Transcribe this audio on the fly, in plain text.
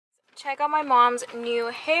Check out my mom's new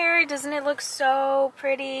hair. Doesn't it look so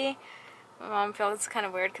pretty? My mom feels kind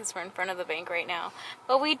of weird because we're in front of the bank right now.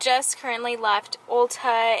 But we just currently left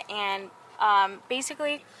Ulta, and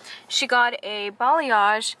basically she got a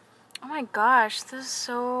balayage. Oh my gosh, this is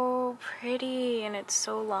so pretty and it's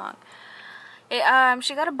so long.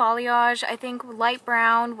 She got a balayage, I think light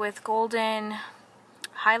brown with golden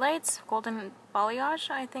highlights. Golden balayage,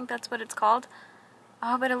 I think that's what it's called.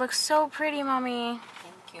 Oh, but it looks so pretty, Mommy.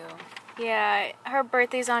 Thank you. Yeah, her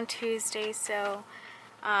birthday's on Tuesday, so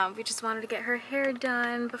we just wanted to get her hair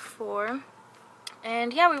done before.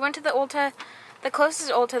 And yeah, we went to the Ulta, the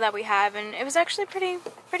closest Ulta that we have, and it was actually pretty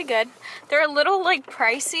good. They're a little like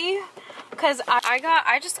pricey because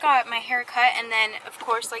I just got my hair cut, and then of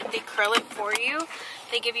course like they curl it for you.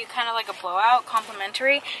 They give you kind of like a blowout,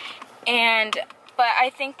 complimentary. But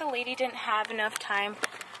I think the lady didn't have enough time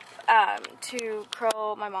to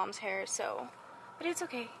curl my mom's hair, so, but it's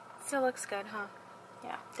okay. It still looks good, huh?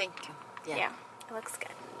 Yeah. Thank you. Yeah, it looks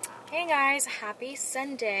good. Hey guys, happy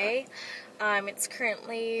Sunday. It's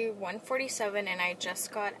currently 1:47 and I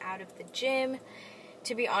just got out of the gym.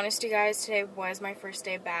 To be honest, you guys, today was my first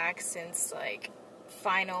day back since like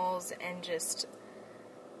finals and just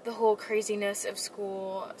the whole craziness of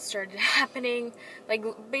school started happening, like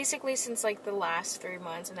basically since like the last 3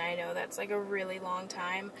 months, and I know that's like a really long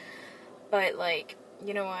time, but like,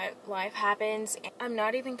 you know what, life happens. I'm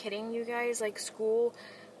not even kidding you guys, like school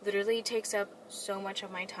literally takes up so much of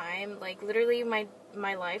my time. Like literally my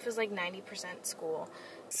life is like 90% school.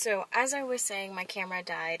 So as I was saying, my camera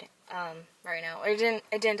died right now. It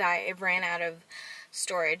didn't die, it ran out of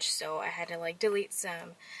storage, so I had to like delete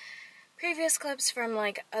some previous clips from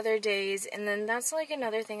like other days. And then that's like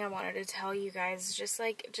another thing I wanted to tell you guys, just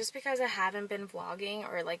because I haven't been vlogging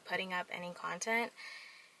or like putting up any content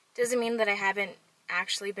doesn't mean that I haven't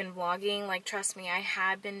actually been vlogging. Like, trust me, I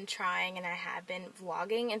have been trying and I have been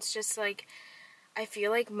vlogging. It's just like I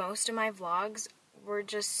feel like most of my vlogs were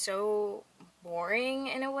just so boring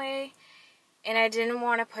in a way, and I didn't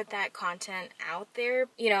want to put that content out there.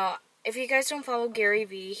 You know, if you guys don't follow Gary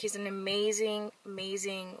Vee, he's an amazing,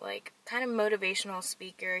 like, kind of motivational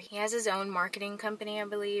speaker. He has his own marketing company, I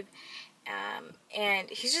believe, and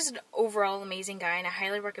he's just an overall amazing guy, and I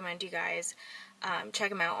highly recommend you guys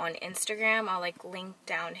check him out on Instagram. I'll, like, link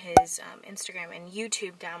down his Instagram and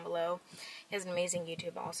YouTube down below. He has an amazing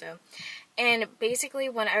YouTube also. And basically,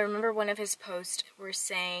 when I remember one of his posts were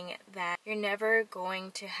saying that you're never going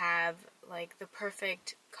to have, like, the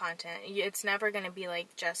perfect content. It's never going to be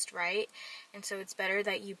like just right, and so it's better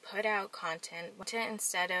that you put out content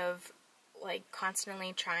instead of like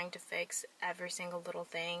constantly trying to fix every single little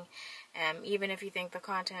thing, even if you think the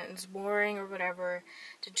content is boring or whatever,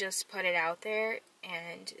 to just put it out there.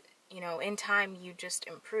 And you know, in time you just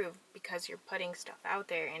improve because you're putting stuff out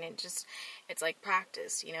there, and it's like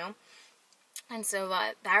practice, you know. And so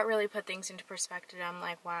that really put things into perspective. I'm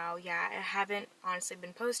like, wow, yeah, I haven't honestly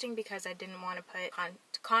been posting because I didn't want to put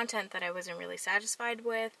content that I wasn't really satisfied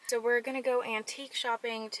with. So we're going to go antique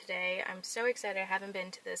shopping today. I'm so excited. I haven't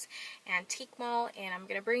been to this antique mall, and I'm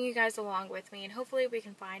going to bring you guys along with me, and hopefully we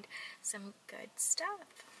can find some good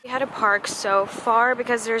stuff. We had to park so far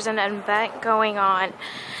because there's an event going on.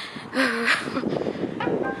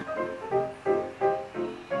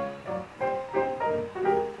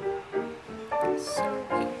 So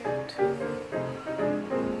cute.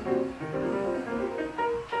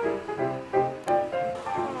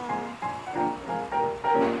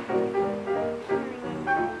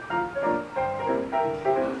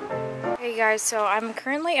 Hey guys, so I'm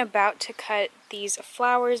currently about to cut these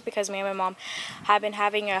flowers because me and my mom have been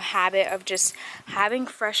having a habit of just having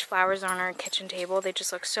fresh flowers on our kitchen table. They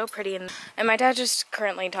just look so pretty, and my dad just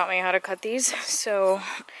currently taught me how to cut these. So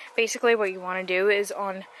basically what you want to do is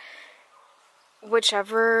on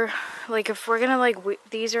whichever, like if we're gonna like,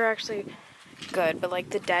 these are actually good, but like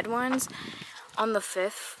the dead ones on the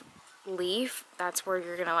 5th leaf, that's where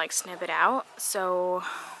you're gonna like snip it out. So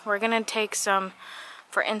we're gonna take some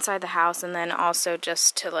for inside the house, and then also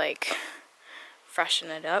just to like freshen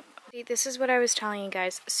it up. See, this is what I was telling you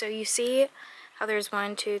guys. So you see how there's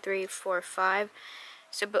 1, 2, 3, 4, 5.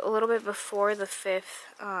 So but a little bit before the 5th,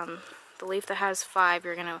 the leaf that has 5,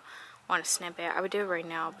 you're gonna want to snip it. I would do it right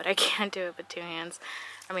now, but I can't do it with 2 hands.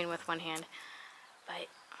 I mean with 1 hand. But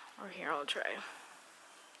or here, I'll try.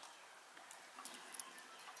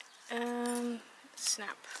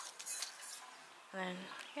 Snap. And then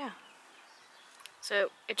yeah. So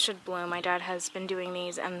it should bloom. My dad has been doing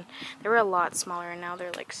these, and they were a lot smaller, and now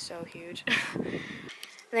they're like so huge. And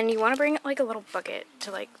then you want to bring like a little bucket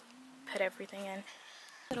to like put everything in.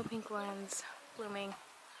 Little pink ones blooming.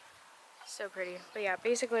 So pretty. But yeah,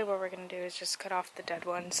 basically what we're gonna do is just cut off the dead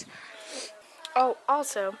ones. Oh,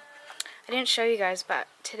 also, I didn't show you guys, but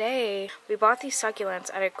today we bought these succulents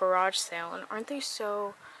at a garage sale, and aren't they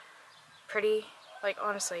so pretty? Like,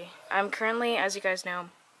 honestly, I'm currently, as you guys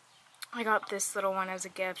know, I got this little one as a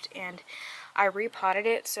gift, and I repotted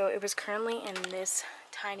it, so it was currently in this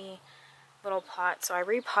tiny little pot, so I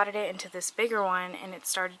repotted it into this bigger one, and it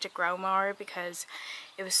started to grow more because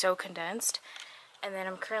it was so condensed. And then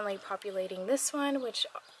I'm currently populating this one, which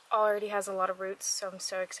already has a lot of roots, so I'm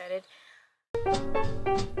so excited.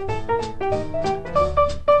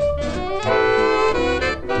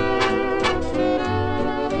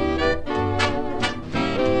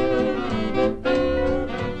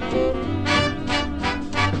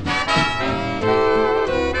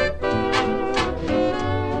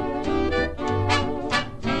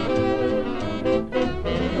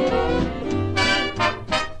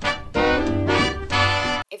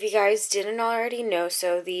 If you guys didn't already know,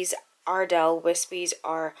 so these Ardell Wispies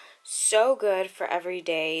are so good for every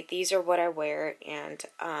day. These are what I wear, and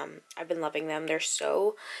I've been loving them. They're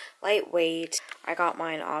so lightweight. I got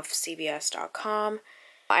mine off CVS.com.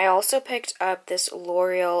 I also picked up this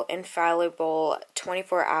L'Oreal Infallible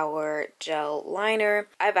 24-hour gel liner.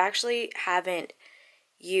 I've actually haven't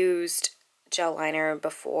used gel liner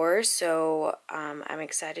before, so I'm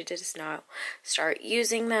excited to just now start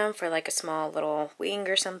using them for like a small little wing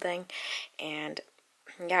or something. And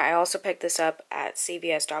yeah, I also picked this up at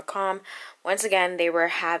CVS.com. Once again, they were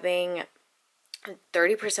having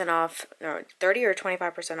 30% off, no, 30 or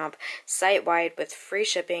 25% off site-wide with free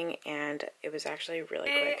shipping, and it was actually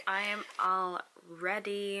really quick. I am all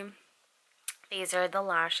ready. These are the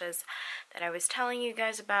lashes that I was telling you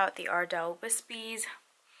guys about, the Ardell Wispies.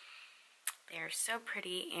 They are so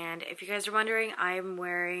pretty, and if you guys are wondering, I'm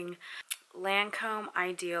wearing Lancome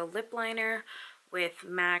Ideal Lip Liner with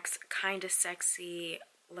MAC's Kinda Sexy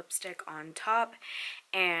lipstick on top,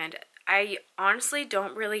 and I honestly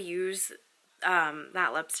don't really use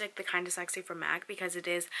that lipstick, the Kinda Sexy from MAC, because it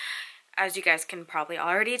is, as you guys can probably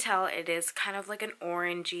already tell, it is kind of like an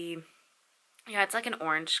orangey, yeah, it's like an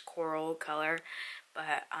orange coral color,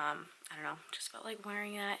 but I don't know, just felt like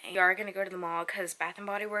wearing that. And we are gonna go to the mall because Bath &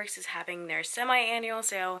 Body Works is having their semi-annual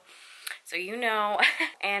sale, so you know.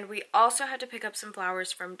 And we also had to pick up some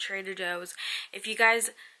flowers from Trader Joe's. If you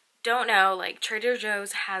guys don't know, like, Trader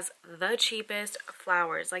Joe's has the cheapest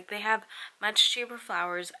flowers. Like, they have much cheaper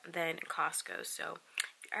flowers than Costco, so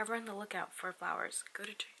if you're ever on the lookout for flowers, go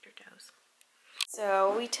to Trader Joe's.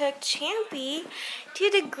 So we took Champy to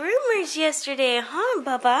the groomers yesterday, huh,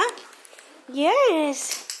 Bubba?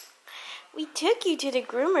 Yes. We took you to the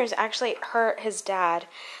groomers. Actually, his dad,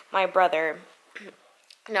 my brother,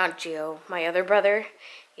 not Gio, my other brother,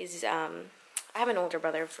 he's, I have an older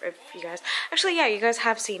brother, if you guys, actually, yeah, you guys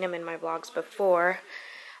have seen him in my vlogs before,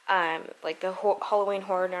 like the Halloween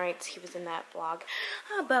Horror Nights, he was in that vlog.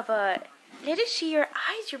 Oh, Bubba, let us see your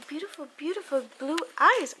eyes, your beautiful, beautiful blue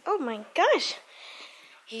eyes. Oh my gosh.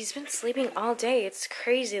 He's been sleeping all day. It's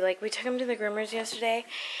crazy. Like, we took him to the groomers yesterday,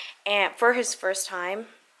 and for his first time,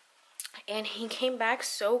 and he came back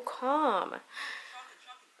so calm.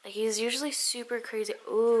 Like, he's usually super crazy.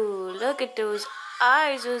 Ooh, look at those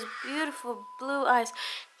eyes, those beautiful blue eyes.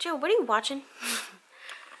 Joe, what are you watching?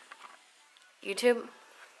 YouTube?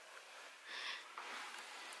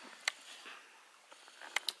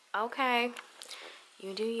 Okay,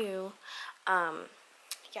 you do you.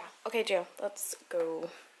 Yeah, okay, Joe, let's go.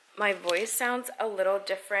 My voice sounds a little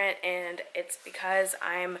different, and it's because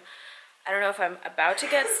I don't know if I'm about to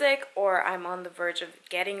get sick or I'm on the verge of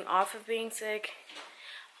getting off of being sick.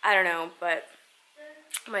 I don't know, but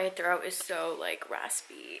my throat is so, like,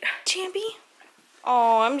 raspy. Champy?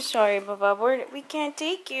 Oh, I'm sorry, Bubba. We can't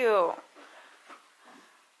take you.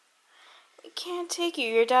 We can't take you.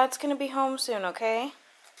 Your dad's gonna be home soon, okay?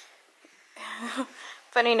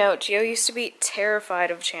 Funny note, Gio used to be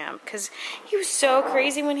terrified of Champ because he was so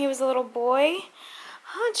crazy when he was a little boy.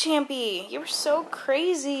 Huh, Champy? You were so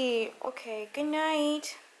crazy. Okay, good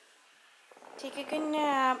night. Take a good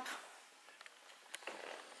nap.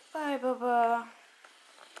 Bye, Bubba.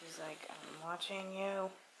 He's like, I'm watching you.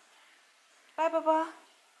 Bye, Bubba.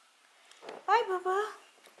 Bye, Bubba.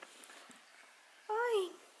 Bye.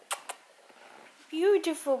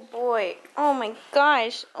 Beautiful boy. Oh my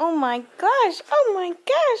gosh. Oh my gosh. Oh my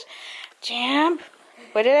gosh. Champ.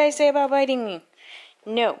 What did I say about biting me?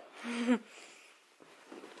 No.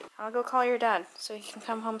 I'll go call your dad so he can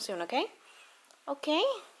come home soon, okay? Okay?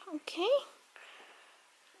 Okay?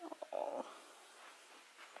 Oh.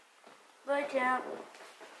 Bye, Champ.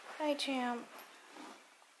 Bye, Champ.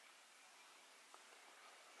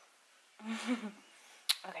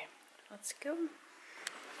 Okay. Let's go.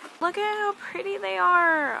 Look at how pretty they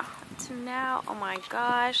are. It's now, oh my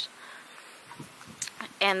gosh.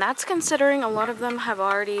 And that's considering a lot of them have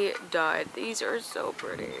already died. These are so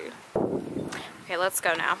pretty. Okay, let's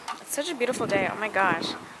go now. It's such a beautiful day. Oh my gosh.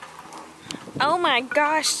 Oh my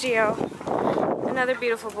gosh, Gio. Another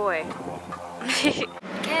beautiful boy.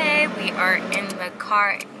 Okay, we are in the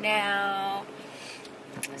car now.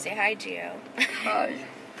 Say hi, Gio. Hi.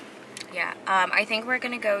 Yeah, I think we're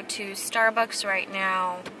gonna go to Starbucks right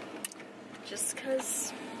now just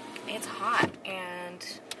because it's hot and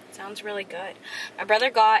it sounds really good. My brother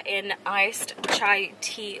got an iced chai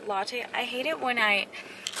tea latte. I hate it when I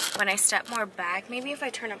step more back. Maybe if I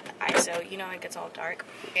turn up the ISO, you know, it gets all dark.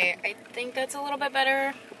 Okay, I think that's a little bit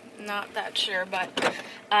better. Not that sure, but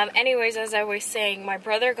anyways, as I was saying, my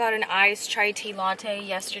brother got an iced chai tea latte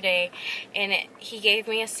yesterday, and he gave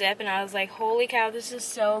me a sip, and I was like, holy cow, this is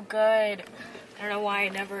so good. I don't know why I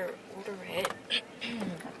never order it.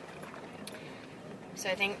 So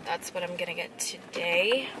I think that's what I'm gonna get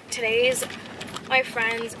today. Today is my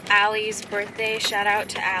friend Allie's birthday. Shout out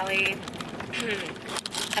to Allie.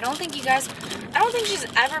 I don't think she's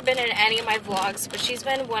ever been in any of my vlogs, but she's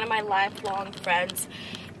been one of my lifelong friends.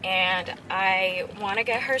 And I want to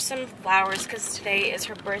get her some flowers because today is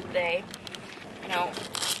her birthday. You know,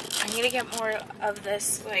 I need to get more of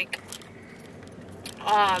this, like,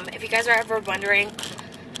 if you guys are ever wondering,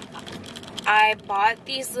 I bought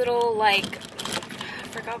these little, like, I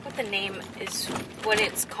forgot what the name is, what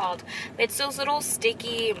it's called. It's those little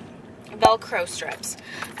sticky Velcro strips.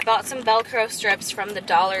 I bought some Velcro strips from the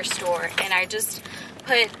dollar store, and I just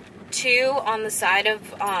put 2 on the side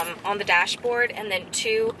of, on the dashboard, and then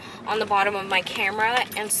 2 on the bottom of my camera,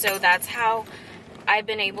 and so that's how I've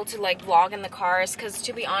been able to, like, vlog in the cars, because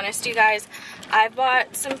to be honest, you guys, I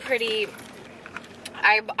bought some pretty,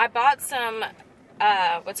 I bought some,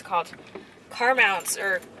 what's it called, car mounts,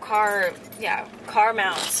 or car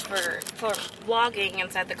mounts for vlogging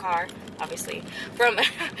inside the car, obviously, from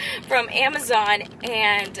Amazon,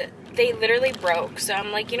 and they literally broke, so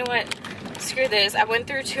I'm like, you know what, screw this. I went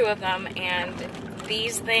through 2 of them, and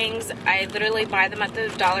these things, I literally buy them at the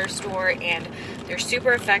dollar store, and they're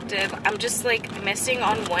super effective. I'm just, like, missing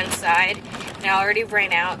on one side, and I already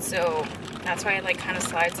ran out, so that's why it, like, kind of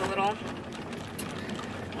slides a little.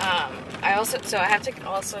 So I have to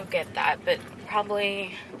also get that, but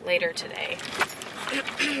probably later today.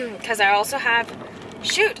 Because I also have,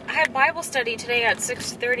 I have Bible study today at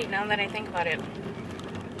 6:30, now that I think about it.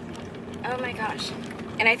 Oh my gosh.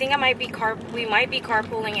 And I think we might be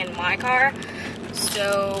carpooling in my car,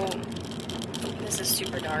 so this is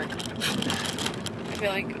super dark. I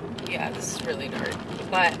feel like, yeah, this is really dark,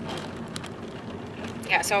 but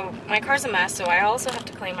yeah, so my car's a mess, so I also have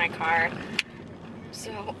to clean my car,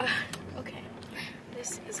 so, okay,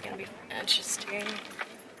 this is gonna be interesting.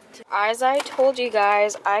 As I told you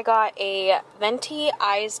guys, I got a venti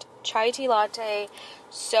iced chai tea latte,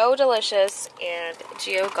 so delicious, and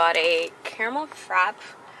Gio got a caramel frap,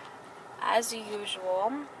 as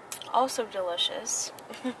usual, also delicious.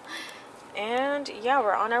 And yeah,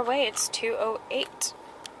 we're on our way. It's 2:08.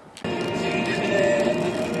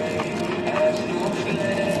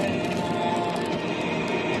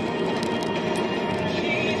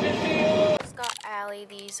 Just got Allie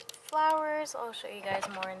these flowers. I'll show you guys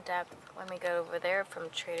more in depth when we go over there, from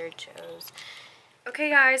Trader Joe's.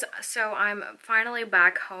 Okay guys, so I'm finally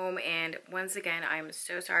back home, and once again, I'm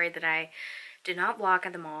so sorry that I did not vlog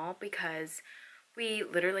at the mall because we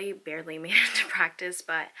literally barely made it to practice,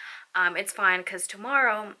 but it's fine because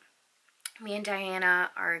tomorrow me and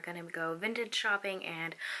Diana are gonna go vintage shopping,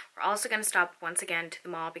 and we're also gonna stop once again to the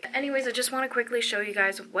mall. Anyways, I just want to quickly show you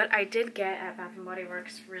guys what I did get at Bath & Body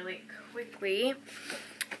Works really quickly.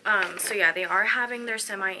 So yeah, they are having their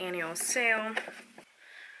semi-annual sale.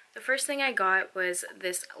 The first thing I got was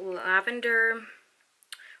this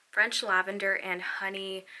French lavender and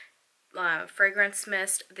honey fragrance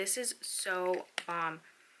mist. This is so bomb.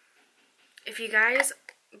 If you guys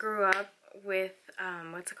grew up with,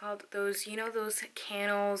 what's it called? Those, you know, those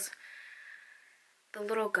candles, the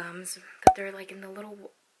little gums that they're like in the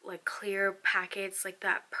little, like, clear packets, like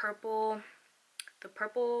that purple, the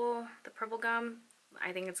purple gum.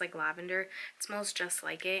 I think it's like lavender. It smells just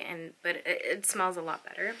like it, but it smells a lot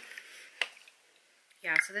better.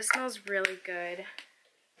 Yeah, so this smells really good.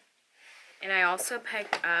 And I also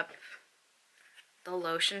picked up the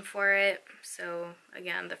lotion for it. So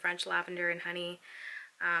again, the French lavender and honey.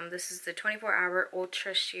 This is the 24-hour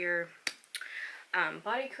ultra sheer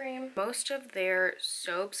body cream. Most of their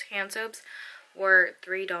soaps, hand soaps, were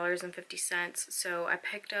 $3.50. So I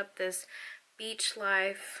picked up this Beach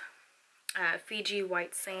Life Fiji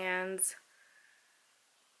White Sands.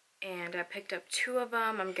 And I picked up 2 of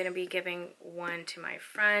them. I'm going to be giving one to my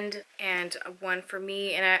friend and one for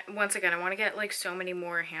me. And once again, I want to get like so many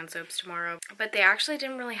more hand soaps tomorrow. But they actually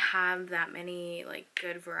didn't really have that many like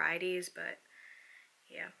good varieties, but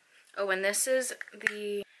yeah. Oh, and this is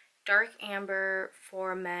the Dark Amber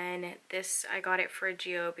for men. This, I got it for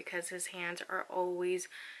Gio because his hands are always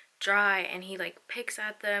dry and he like picks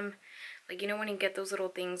at them. Like, you know when you get those little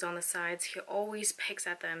things on the sides, he always picks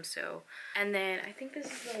at them. So, and then I think this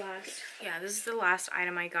is the last, yeah, this is the last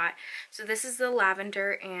item I got. So this is the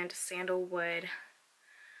lavender and sandalwood.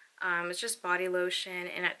 It's just body lotion,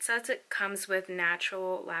 and it says it comes with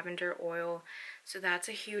natural lavender oil. So that's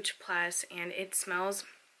a huge plus, and it smells,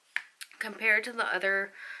 compared to the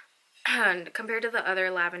other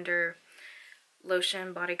lavender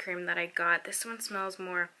lotion body cream that I got, this one smells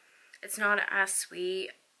more, it's not as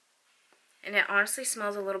sweet. And it honestly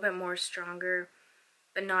smells a little bit more stronger,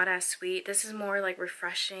 but not as sweet. This is more like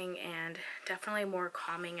refreshing and definitely more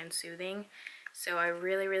calming and soothing. So I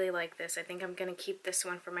really, really like this. I think I'm going to keep this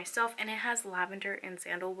one for myself. And it has lavender and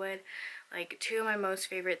sandalwood, like 2 of my most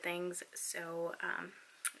favorite things. So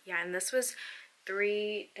yeah, and this was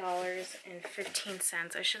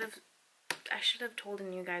 $3.15. I should have told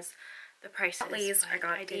you guys the prices. I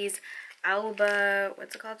got these Alba,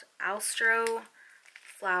 what's it called? Alstro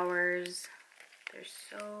flowers. They're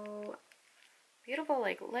so beautiful.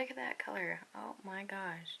 Like, look at that color. Oh my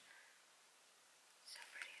gosh, so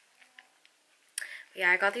pretty.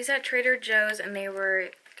 Yeah, I got these at Trader Joe's and they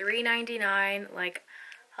were $3.99. Like,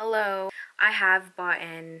 hello. I have bought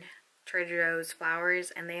in Trader Joe's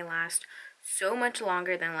flowers and they last so much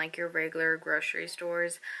longer than like your regular grocery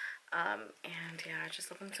stores. And yeah, I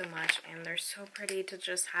just love them so much, and they're so pretty to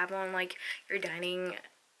just have on like your dining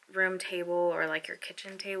room table or like your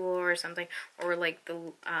kitchen table or something, or like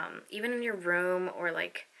the even in your room or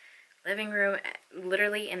like living room,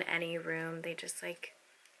 literally in any room. They just like,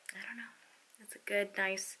 I don't know, it's a good,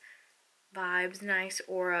 nice vibes, nice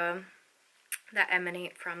aura that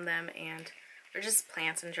emanate from them, and they're just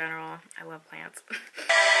plants in general. I love plants.